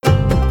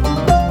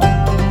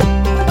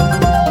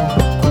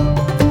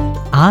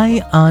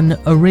Eye on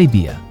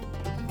Arabia.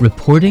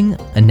 Reporting,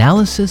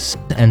 analysis,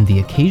 and the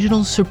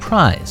occasional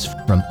surprise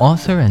from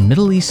author and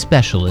Middle East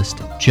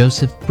specialist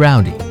Joseph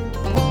Braude.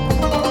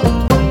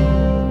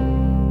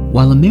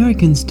 While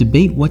Americans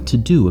debate what to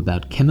do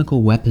about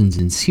chemical weapons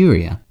in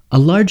Syria, a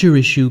larger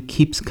issue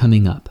keeps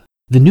coming up: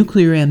 the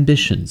nuclear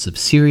ambitions of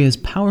Syria's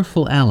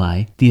powerful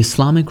ally, the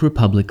Islamic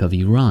Republic of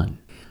Iran.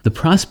 The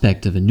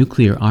prospect of a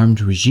nuclear-armed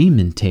regime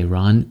in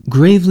Tehran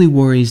gravely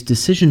worries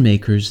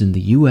decision-makers in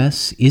the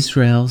US,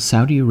 Israel,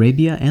 Saudi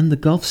Arabia, and the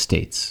Gulf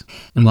states.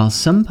 And while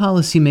some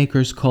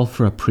policymakers call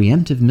for a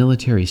preemptive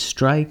military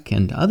strike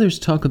and others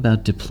talk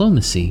about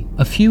diplomacy,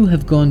 a few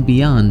have gone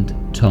beyond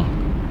talk.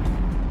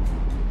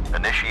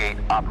 Initiate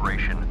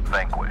Operation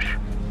Vanquish.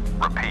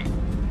 Repeat.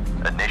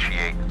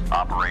 Initiate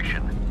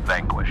Operation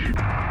Vanquish.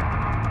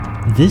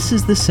 This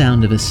is the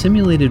sound of a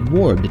simulated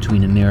war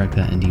between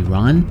America and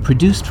Iran,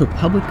 produced for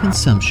public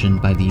consumption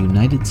by the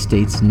United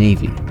States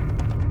Navy.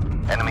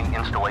 Enemy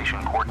installation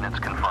coordinates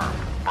confirmed.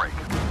 Break.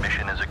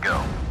 Mission is a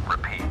go.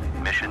 Repeat.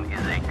 Mission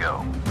is a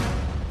go.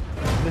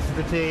 This is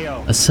the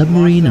TAO. A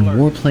submarine and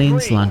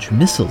warplanes launch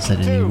missiles at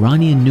an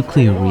Iranian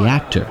nuclear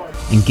reactor.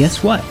 And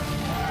guess what?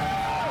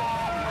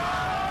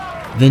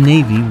 The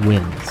Navy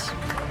wins.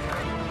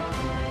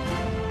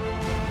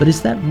 But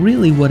is that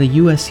really what a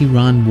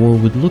US-Iran war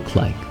would look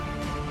like?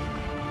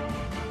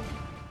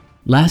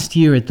 Last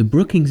year at the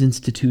Brookings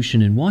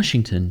Institution in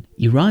Washington,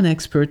 Iran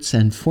experts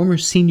and former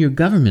senior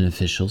government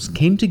officials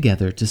came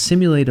together to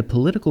simulate a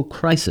political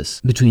crisis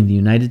between the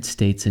United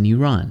States and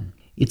Iran.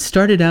 It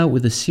started out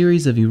with a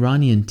series of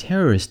Iranian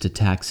terrorist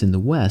attacks in the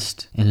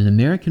West and an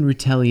American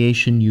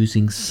retaliation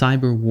using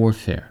cyber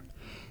warfare.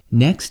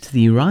 Next,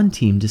 the Iran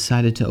team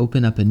decided to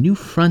open up a new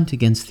front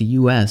against the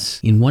US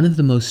in one of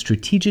the most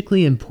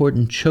strategically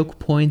important choke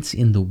points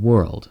in the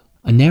world: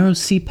 a narrow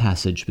sea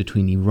passage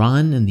between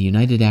Iran and the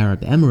United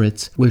Arab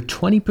Emirates, where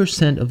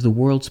 20% of the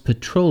world's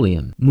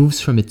petroleum moves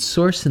from its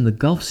source in the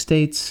Gulf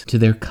states to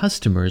their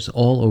customers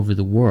all over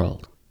the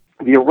world.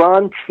 The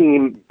Iran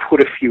team put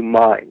a few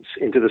mines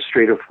into the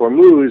Strait of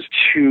Hormuz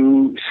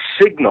to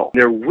signal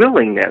their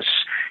willingness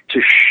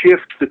to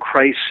shift the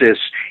crisis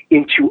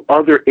into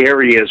other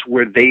areas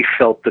where they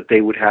felt that they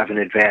would have an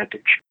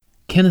advantage.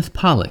 Kenneth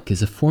Pollack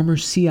is a former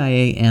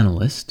CIA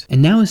analyst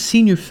and now a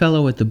senior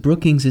fellow at the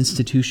Brookings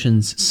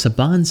Institution's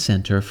Saban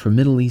Center for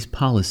Middle East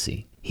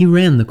Policy. He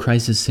ran the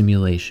crisis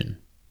simulation.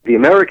 The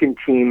American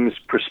team's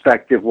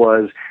perspective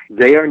was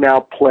they are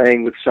now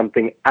playing with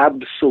something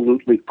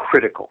absolutely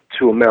critical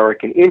to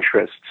American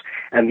interests,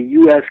 and the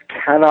U.S.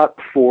 cannot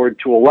afford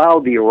to allow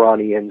the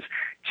Iranians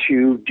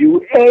to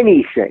do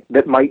anything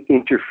that might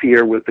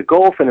interfere with the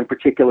Gulf, and in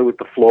particular with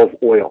the flow of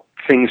oil.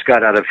 Things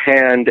got out of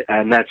hand,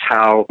 and that's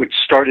how what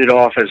started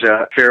off as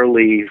a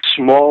fairly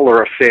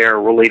smaller affair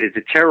related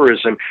to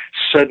terrorism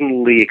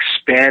suddenly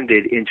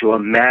expanded into a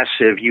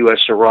massive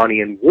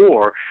U.S.-Iranian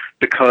war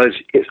because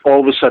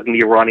all of a sudden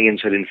the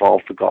Iranians had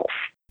involved the Gulf.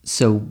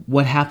 So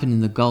what happened in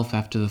the Gulf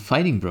after the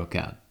fighting broke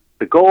out?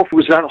 The Gulf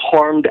was not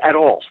harmed at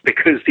all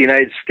because the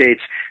United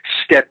States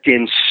stepped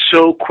in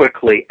so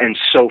quickly and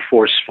so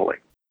forcefully.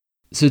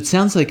 So it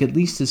sounds like, at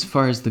least as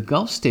far as the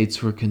Gulf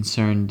states were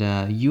concerned,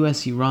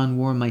 U.S.-Iran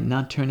war might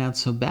not turn out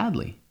so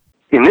badly.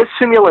 In this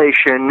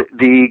simulation,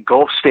 the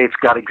Gulf states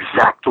got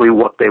exactly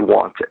what they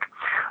wanted.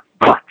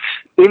 But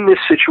in this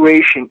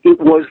situation, it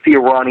was the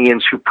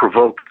Iranians who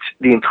provoked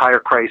the entire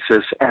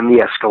crisis and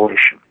the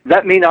escalation.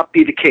 That may not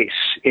be the case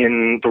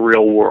in the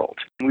real world.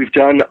 We've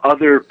done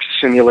other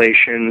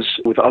simulations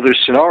with other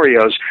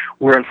scenarios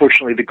where,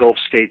 unfortunately, the Gulf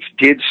states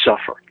did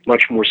suffer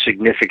much more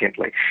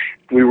significantly.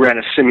 We ran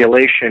a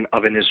simulation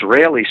of an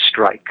Israeli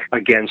strike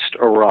against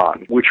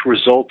Iran, which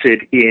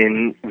resulted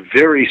in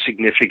very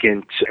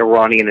significant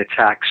Iranian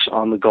attacks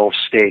on the Gulf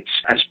states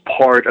as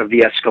part of the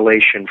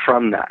escalation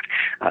from that.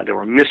 There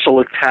were missile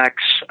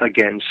attacks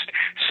against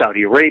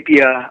Saudi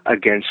Arabia,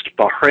 against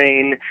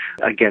Bahrain,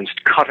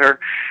 against Qatar.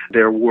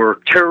 There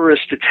were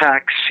terrorist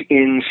attacks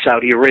in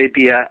Saudi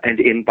Arabia and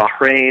in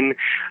Bahrain.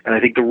 And I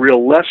think the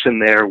real lesson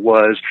there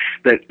was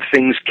that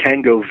things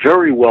can go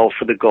very well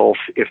for the Gulf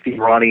if the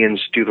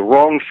Iranians do the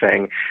wrong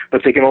thing,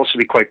 but they can also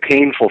be quite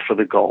painful for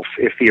the Gulf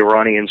if the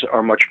Iranians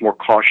are much more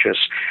cautious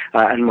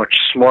and much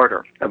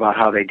smarter about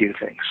how they do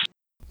things.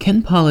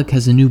 Ken Pollack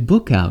has a new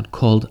book out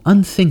called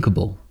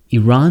Unthinkable: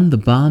 Iran, the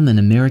Bomb, and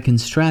American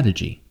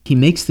Strategy. He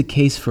makes the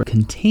case for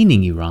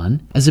containing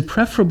Iran as a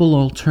preferable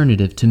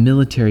alternative to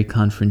military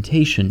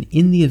confrontation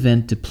in the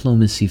event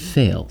diplomacy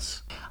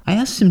fails. I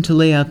asked him to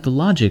lay out the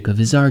logic of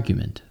his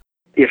argument.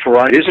 If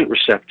Iran isn't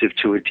receptive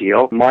to a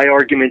deal, my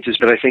argument is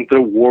that I think that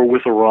a war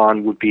with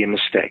Iran would be a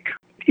mistake.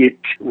 It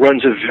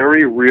runs a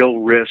very real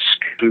risk.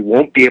 We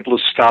won't be able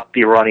to stop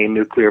the Iranian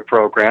nuclear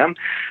program.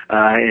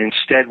 And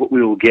instead, what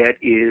we will get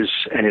is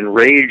an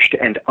enraged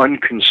and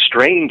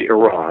unconstrained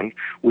Iran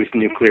with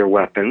nuclear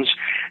weapons,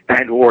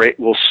 or it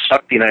will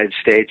suck the United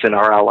States and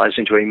our allies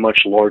into a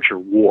much larger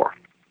war.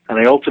 And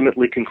I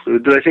ultimately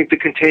conclude that I think the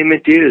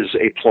containment is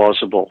a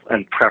plausible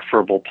and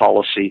preferable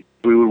policy.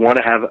 We would want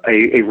to have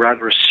a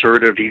rather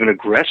assertive, even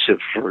aggressive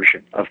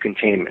version of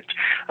containment,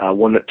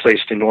 one that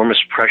placed enormous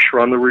pressure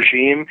on the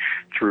regime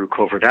through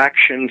covert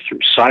action, through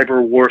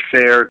cyber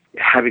warfare.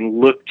 Having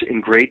looked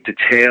in great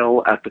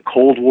detail at the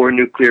Cold War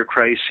nuclear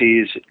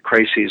crises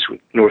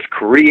with North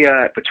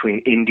Korea, between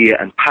India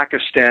and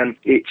Pakistan,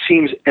 it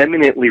seems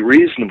eminently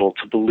reasonable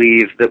to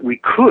believe that we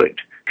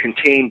could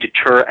contain,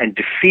 deter, and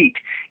defeat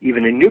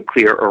even a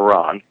nuclear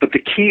Iran. But the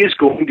key is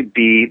going to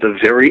be the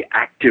very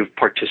active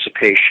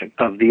participation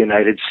of the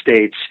United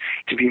States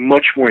to be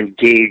much more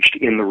engaged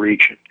in the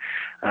region.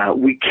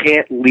 We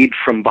can't lead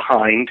from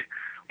behind.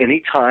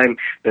 Any time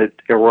that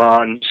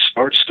Iran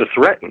starts to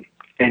threaten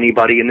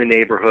anybody in the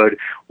neighborhood,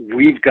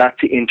 we've got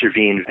to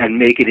intervene and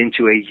make it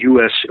into a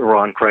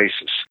U.S.-Iran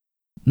crisis.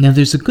 Now,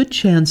 there's a good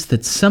chance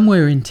that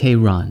somewhere in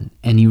Tehran,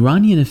 an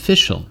Iranian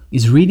official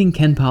is reading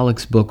Ken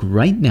Pollack's book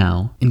right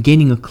now and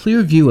gaining a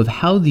clear view of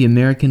how the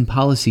American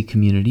policy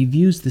community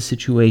views the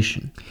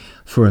situation.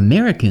 For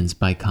Americans,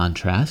 by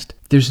contrast,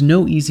 there's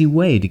no easy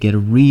way to get a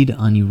read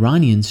on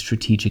Iranian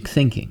strategic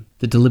thinking.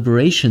 The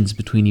deliberations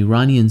between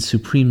Iranian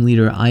Supreme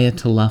Leader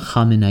Ayatollah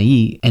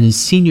Khamenei and his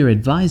senior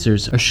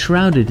advisors are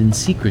shrouded in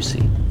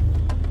secrecy.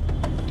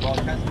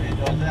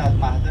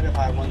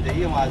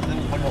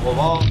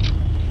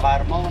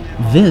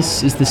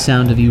 This is the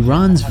sound of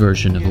Iran's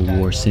version of a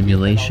war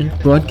simulation,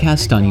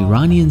 broadcast on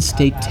Iranian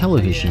state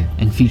television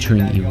and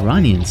featuring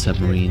Iranian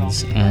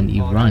submarines and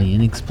Iranian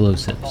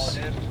explosives.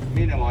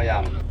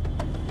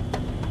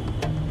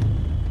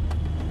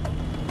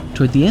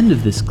 Toward the end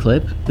of this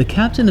clip, the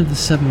captain of the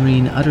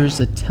submarine utters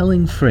a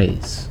telling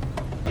phrase.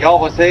 Ya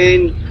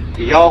Hussein,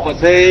 Ya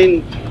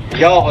Hussein,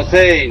 Ya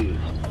Hussein.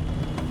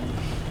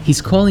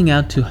 He's calling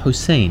out to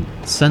Hussein,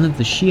 son of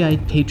the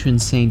Shiite patron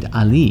saint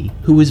Ali,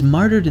 who was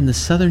martyred in the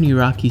southern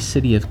Iraqi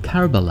city of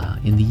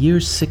Karbala in the year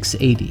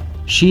 680.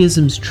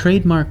 Shiism's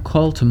trademark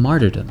call to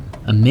martyrdom,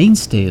 a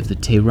mainstay of the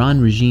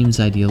Tehran regime's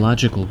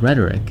ideological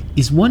rhetoric,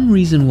 is one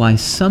reason why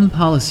some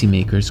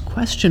policymakers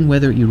question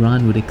whether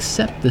Iran would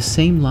accept the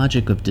same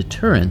logic of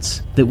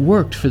deterrence that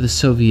worked for the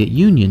Soviet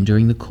Union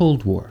during the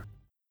Cold War.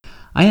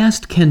 I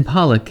asked Ken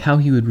Pollack how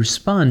he would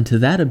respond to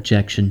that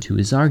objection to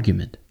his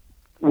argument.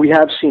 We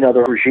have seen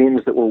other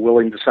regimes that were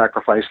willing to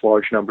sacrifice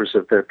large numbers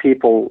of their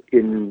people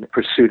in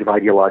pursuit of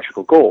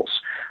ideological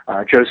goals.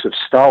 Joseph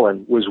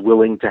Stalin was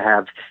willing to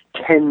have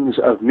tens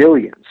of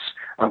millions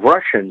of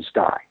Russians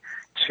die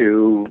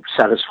to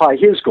satisfy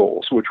his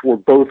goals, which were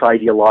both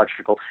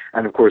ideological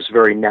and, of course,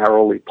 very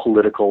narrowly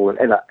political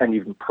and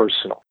even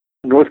personal.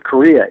 North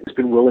Korea has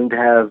been willing to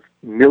have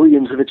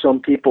millions of its own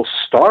people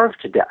starve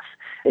to death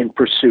in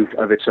pursuit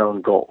of its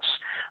own goals.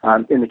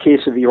 In the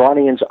case of the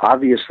Iranians,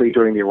 obviously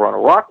during the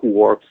Iran-Iraq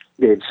War,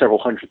 they had several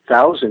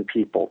 100,000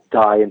 people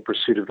die in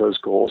pursuit of those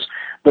goals.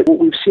 But what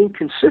we've seen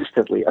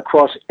consistently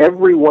across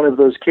every one of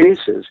those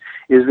cases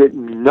is that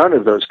none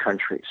of those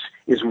countries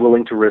is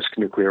willing to risk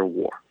nuclear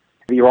war.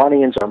 The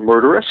Iranians are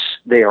murderous,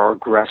 they are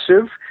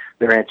aggressive,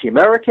 they're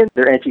anti-American,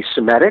 they're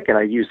anti-Semitic, and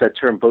I use that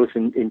term both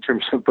in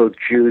terms of both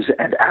Jews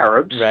and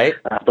Arabs, right.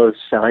 Both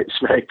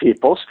Semitic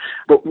peoples.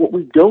 But what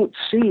we don't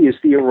see is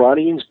the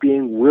Iranians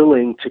being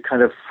willing to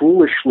kind of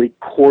foolishly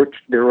court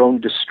their own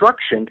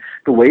destruction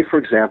the way, for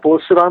example,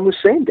 as Saddam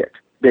Hussein did.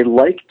 They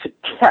like to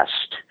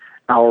test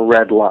our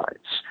red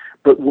lines.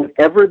 But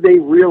whenever they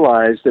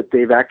realize that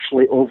they've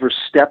actually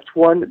overstepped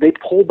one, they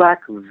pull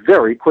back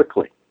very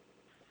quickly.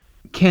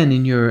 Ken,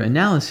 in your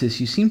analysis,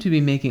 you seem to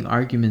be making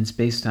arguments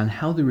based on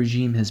how the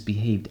regime has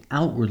behaved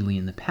outwardly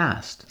in the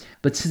past.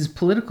 But since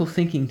political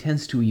thinking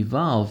tends to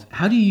evolve,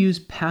 how do you use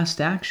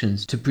past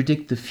actions to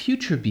predict the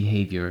future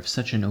behavior of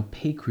such an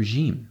opaque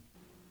regime?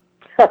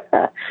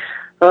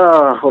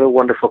 Oh, what a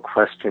wonderful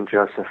question,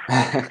 Joseph.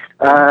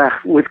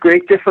 With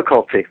great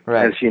difficulty,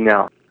 right. As you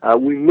know.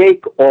 We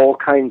make all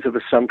kinds of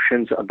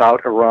assumptions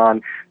about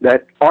Iran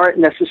that aren't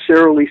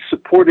necessarily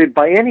supported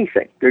by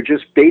anything. They're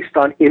just based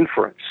on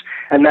inference.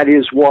 And that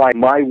is why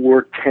my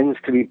work tends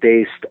to be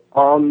based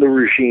on the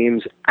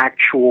regime's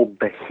actual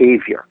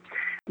behavior.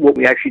 What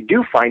we actually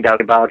do find out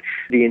about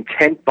the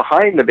intent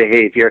behind the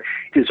behavior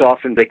is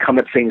often they come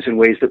at things in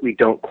ways that we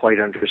don't quite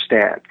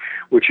understand,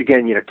 which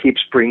again,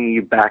 keeps bringing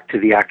you back to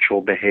the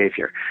actual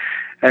behavior.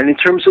 And in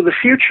terms of the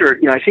future,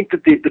 I think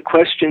that the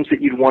questions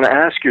that you'd want to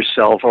ask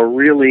yourself are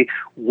really,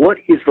 what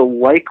is the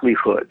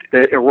likelihood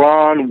that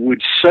Iran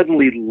would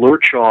suddenly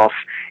lurch off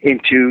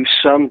into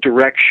some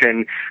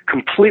direction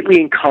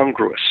completely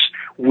incongruous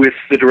with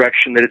the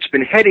direction that it's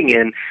been heading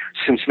in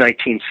since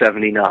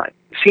 1979?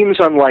 Seems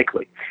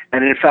unlikely.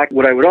 And in fact,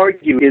 what I would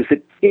argue is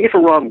that if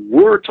Iran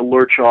were to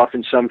lurch off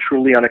in some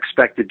truly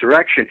unexpected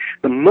direction,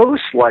 the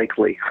most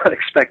likely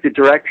unexpected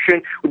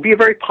direction would be a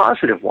very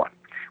positive one.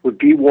 Would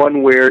be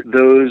one where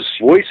those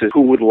voices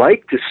who would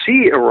like to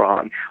see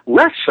Iran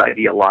less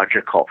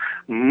ideological,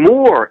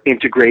 more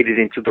integrated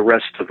into the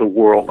rest of the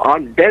world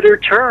on better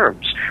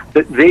terms,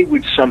 that they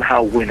would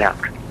somehow win out.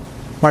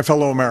 My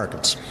fellow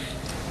Americans,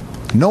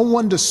 no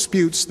one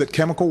disputes that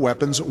chemical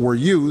weapons were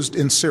used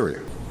in Syria.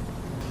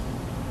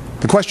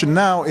 The question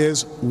now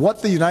is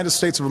what the United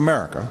States of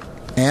America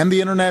and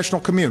the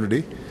international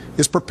community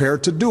is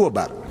prepared to do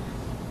about it.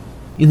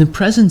 In the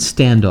present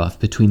standoff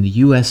between the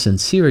U.S.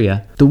 and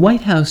Syria, the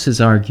White House has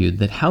argued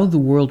that how the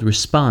world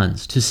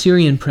responds to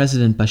Syrian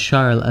President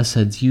Bashar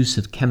al-Assad's use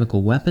of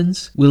chemical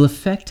weapons will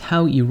affect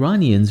how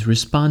Iranians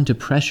respond to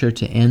pressure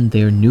to end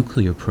their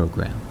nuclear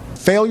program.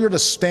 Failure to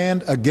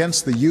stand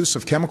against the use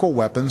of chemical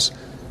weapons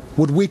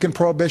would weaken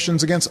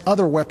prohibitions against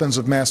other weapons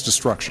of mass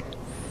destruction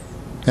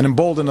and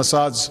embolden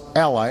Assad's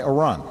ally,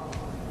 Iran,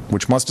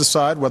 which must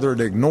decide whether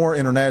to ignore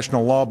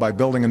international law by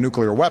building a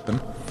nuclear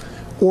weapon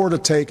or to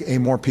take a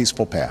more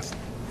peaceful path.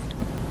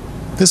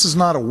 This is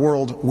not a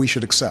world we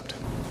should accept.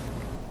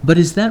 But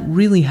is that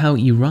really how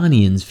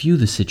Iranians view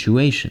the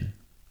situation?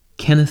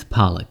 Kenneth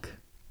Pollack.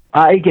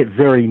 I get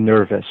very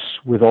nervous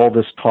with all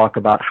this talk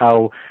about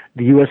how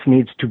the U.S.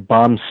 needs to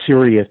bomb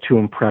Syria to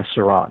impress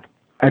Iran.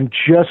 I'm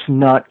just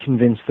not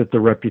convinced that the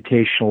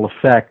reputational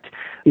effect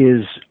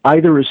is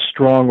either as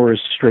strong or as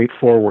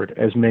straightforward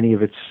as many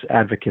of its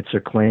advocates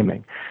are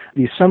claiming.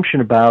 The assumption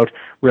about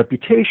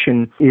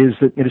reputation is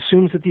that it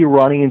assumes that the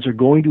Iranians are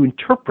going to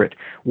interpret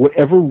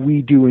whatever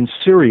we do in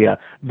Syria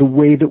the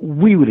way that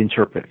we would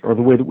interpret it, or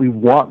the way that we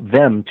want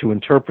them to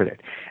interpret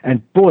it.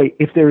 And boy,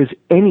 if there is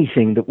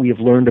anything that we have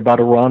learned about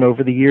Iran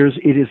over the years,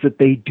 it is that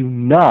they do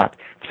not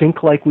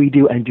think like we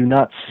do and do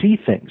not see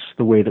things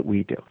the way that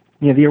we do.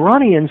 The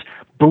Iranians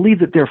believe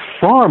that they're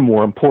far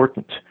more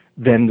important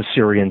than the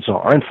Syrians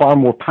are, and far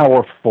more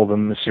powerful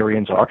than the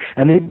Syrians are,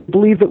 and they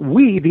believe that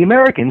we, the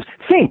Americans,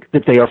 think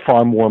that they are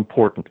far more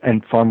important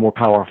and far more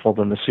powerful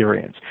than the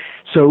Syrians.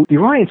 So the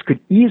Iranians could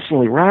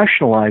easily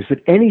rationalize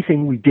that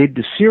anything we did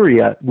to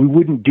Syria, we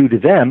wouldn't do to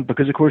them,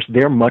 because of course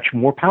they're much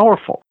more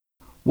powerful.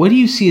 What do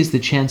you see as the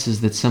chances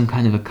that some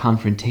kind of a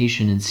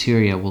confrontation in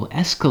Syria will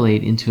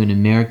escalate into an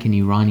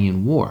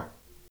American-Iranian war?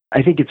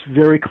 I think it's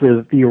very clear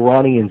that the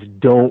Iranians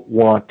don't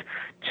want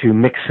to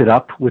mix it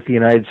up with the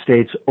United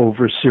States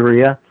over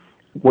Syria.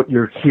 What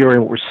you're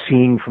hearing, what we're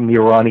seeing from the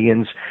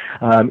Iranians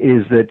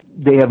is that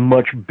they have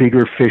much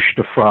bigger fish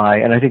to fry,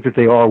 and I think that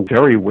they are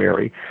very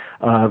wary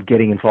of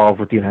getting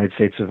involved with the United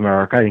States of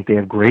America. I think they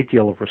have a great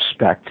deal of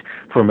respect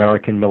for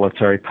American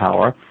military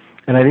power,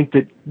 and I think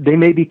that they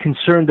may be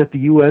concerned that the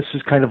U.S.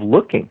 is kind of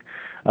looking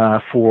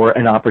for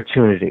an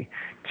opportunity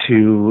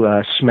to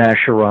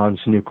smash Iran's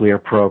nuclear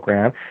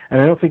program,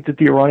 and I don't think that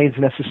the Iranians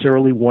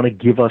necessarily want to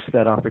give us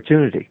that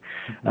opportunity.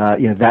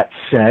 That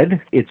said,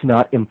 it's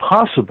not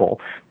impossible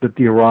that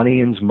the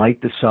Iranians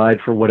might decide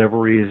for whatever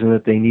reason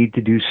that they need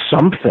to do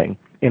something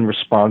in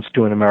response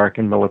to an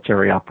American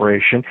military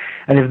operation,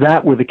 and if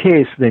that were the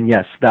case, then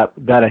yes, that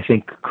I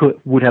think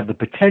would have the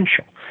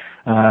potential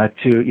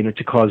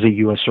to cause a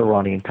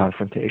U.S.-Iranian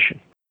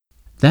confrontation.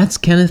 That's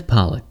Kenneth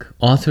Pollack,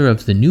 author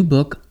of the new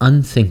book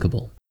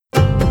Unthinkable.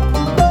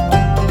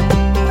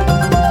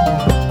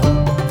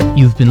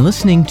 You've been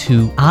listening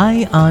to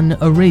Eye on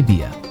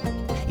Arabia.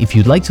 If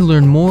you'd like to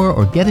learn more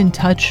or get in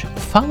touch,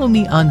 follow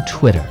me on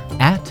Twitter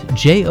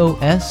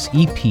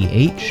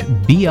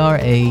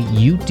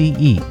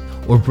 @JosephBraude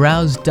or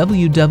browse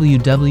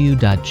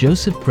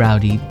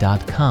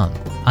www.josephbraude.com.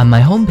 On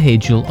my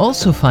homepage, you'll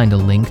also find a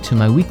link to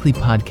my weekly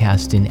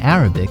podcast in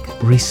Arabic,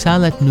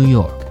 Risalat New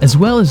York, as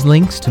well as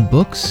links to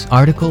books,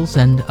 articles,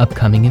 and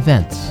upcoming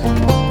events.